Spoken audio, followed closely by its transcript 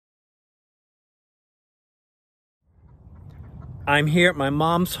I'm here at my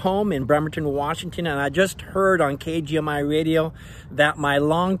mom's home in Bremerton, Washington, and I just heard on KGMI radio that my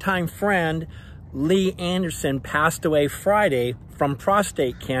longtime friend, Lee Andersen, passed away Friday from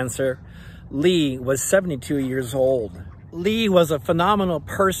prostate cancer. Lee was 72 years old. Lee was a phenomenal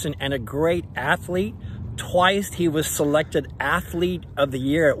person and a great athlete. Twice he was selected Athlete of the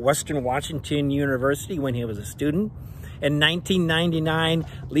Year at Western Washington University when he was a student. In 1999,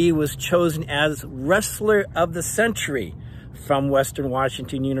 Lee was chosen as Wrestler of the Century from Western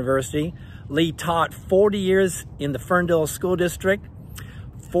Washington University. Lee taught 40 years in the Ferndale School District,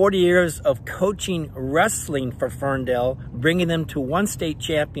 40 years of coaching wrestling for Ferndale, bringing them to one state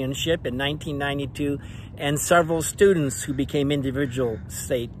championship in 1992, and several students who became individual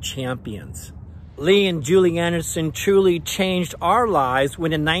state champions. Lee and Julie Andersen truly changed our lives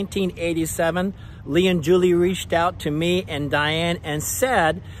when in 1987, Lee and Julie reached out to me and Diane and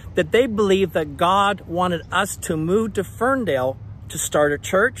said that they believed that God wanted us to move to Ferndale to start a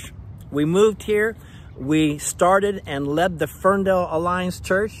church. We moved here. We started and led the Ferndale Alliance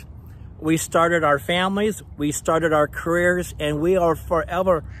Church. We started our families. We started our careers, and we are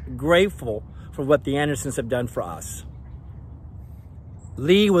forever grateful for what the Andersens have done for us.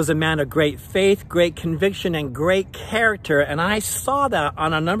 Lee was a man of great faith, great conviction, and great character, and I saw that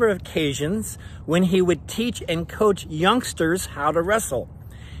on a number of occasions when he would teach and coach youngsters how to wrestle.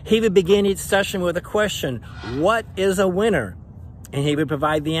 He would begin each session with a question, "What is a winner?" And he would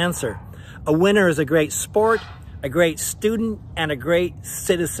provide the answer. A winner is a great sport, a great student, and a great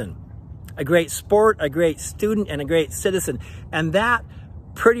citizen. A great sport, a great student, and a great citizen. And that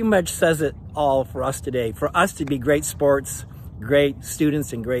pretty much says it all for us today. For us to be great sports, great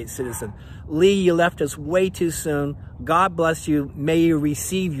students, and great citizens. Lee, you left us way too soon. God bless you. May you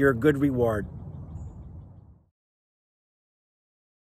receive your good reward.